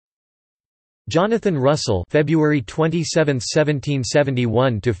Jonathan Russell (February 27,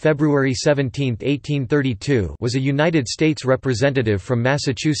 1771 to February 17, 1832) was a United States representative from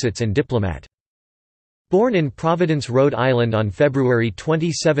Massachusetts and diplomat. Born in Providence, Rhode Island on February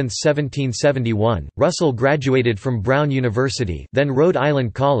 27, 1771, Russell graduated from Brown University, then Rhode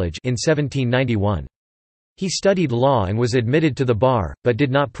Island College, in 1791. He studied law and was admitted to the bar, but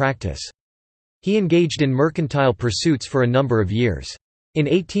did not practice. He engaged in mercantile pursuits for a number of years. In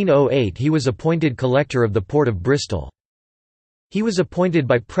 1808 he was appointed collector of the port of Bristol. He was appointed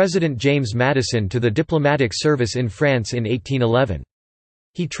by President James Madison to the diplomatic service in France in 1811.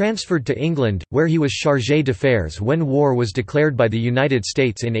 He transferred to England, where he was chargé d'affaires when war was declared by the United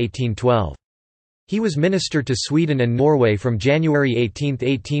States in 1812. He was minister to Sweden and Norway from January 18,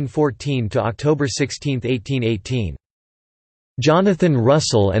 1814 to October 16, 1818. Jonathan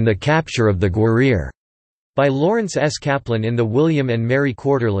Russell and the Capture of the Guerriere, by Lawrence S. Kaplan in the William and Mary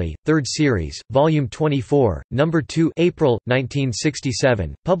Quarterly, 3rd Series, Volume 24, No. 2, April,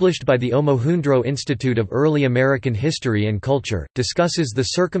 1967, published by the Omohundro Institute of Early American History and Culture, discusses the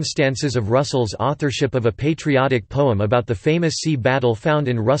circumstances of Russell's authorship of a patriotic poem about the famous sea battle found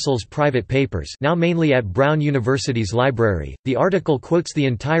in Russell's private papers, now mainly at Brown University's library. The article quotes the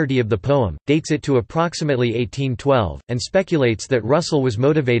entirety of the poem, dates it to approximately 1812, and speculates that Russell was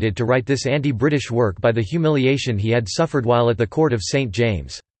motivated to write this anti-British work by the humiliation he had suffered while at the court of St.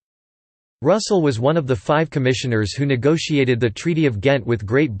 James. Russell was one of the 5 commissioners who negotiated the Treaty of Ghent with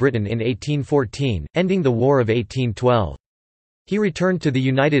Great Britain in 1814, ending the War of 1812. He returned to the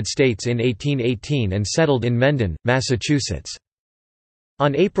United States in 1818 and settled in Mendon, Massachusetts.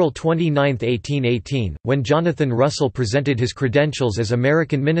 On April 29, 1818, when Jonathan Russell presented his credentials as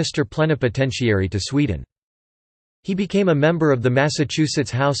American Minister Plenipotentiary to Sweden. He became a member of the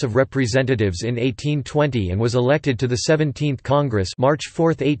Massachusetts House of Representatives in 1820 and was elected to the 17th Congress March 4,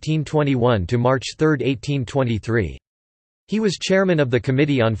 1821 to March 3, 1823. He was chairman of the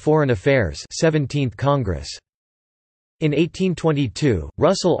Committee on Foreign Affairs 17th Congress. In 1822,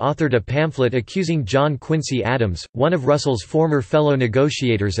 Russell authored a pamphlet accusing John Quincy Adams, one of Russell's former fellow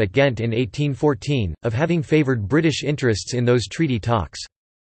negotiators at Ghent in 1814, of having favored British interests in those treaty talks.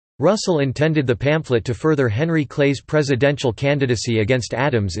 Russell intended the pamphlet to further Henry Clay's presidential candidacy against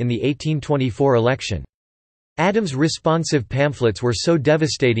Adams in the 1824 election. Adams' responsive pamphlets were so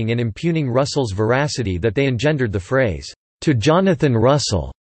devastating in impugning Russell's veracity that they engendered the phrase, "To Jonathan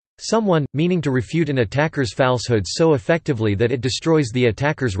Russell," someone, meaning to refute an attacker's falsehoods so effectively that it destroys the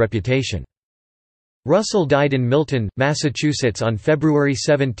attacker's reputation. Russell died in Milton, Massachusetts on February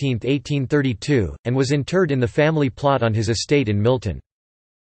 17, 1832, and was interred in the family plot on his estate in Milton.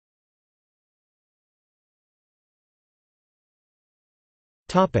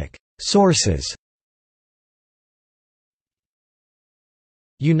 Sources: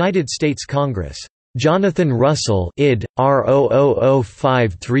 United States Congress. Jonathan Russell, id.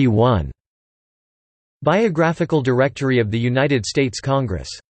 R000531. Biographical Directory of the United States Congress.